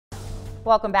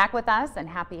Welcome back with us and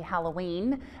happy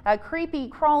Halloween. A creepy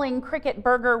crawling cricket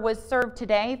burger was served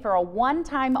today for a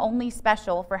one-time only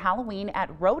special for Halloween at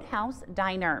Roadhouse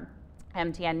Diner.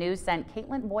 MTN News sent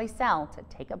Caitlin Boycell to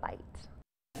take a bite.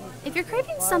 If you're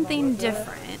craving something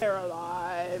different, they're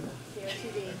alive.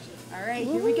 All right,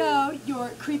 here we go. Your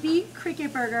creepy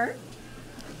cricket burger.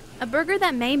 a burger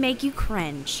that may make you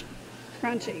cringe.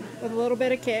 Crunchy with a little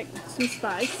bit of kick, some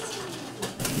spice.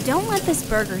 Don't let this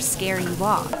burger scare you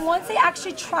off. Once they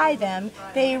actually try them,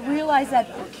 they realize that,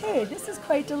 okay, this is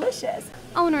quite delicious.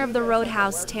 Owner of the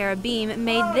Roadhouse, Tara Beam,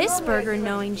 made this burger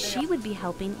knowing she would be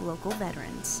helping local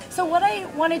veterans. So what I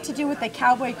wanted to do with the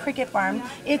Cowboy Cricket Farm,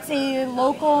 it's a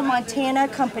local Montana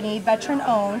company, veteran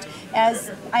owned,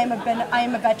 as I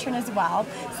am a veteran as well.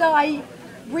 So I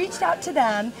reached out to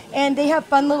them, and they have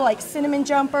fun little like cinnamon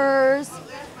jumpers,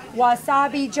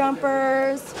 wasabi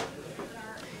jumpers,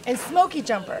 and smoky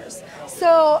jumpers.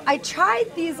 So I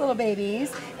tried these little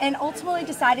babies and ultimately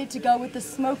decided to go with the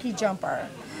smoky jumper.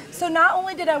 So not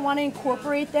only did I want to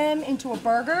incorporate them into a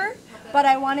burger, but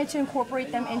I wanted to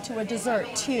incorporate them into a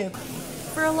dessert too.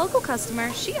 For a local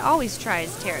customer, she always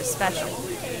tries Tara's special.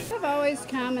 I've always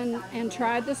come and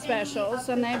tried the specials,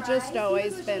 and they've just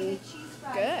always been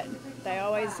good. They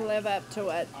always live up to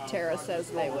what Tara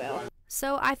says they will.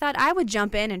 So I thought I would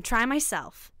jump in and try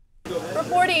myself.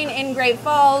 Reporting in Great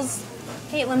Falls,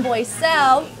 Caitlin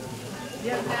Boycell,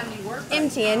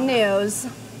 MTN News.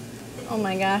 Oh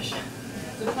my gosh.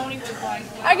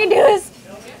 I can do this.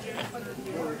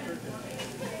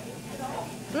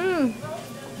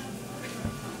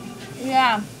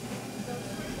 Yeah.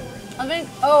 I think,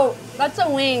 oh, that's a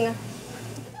wing.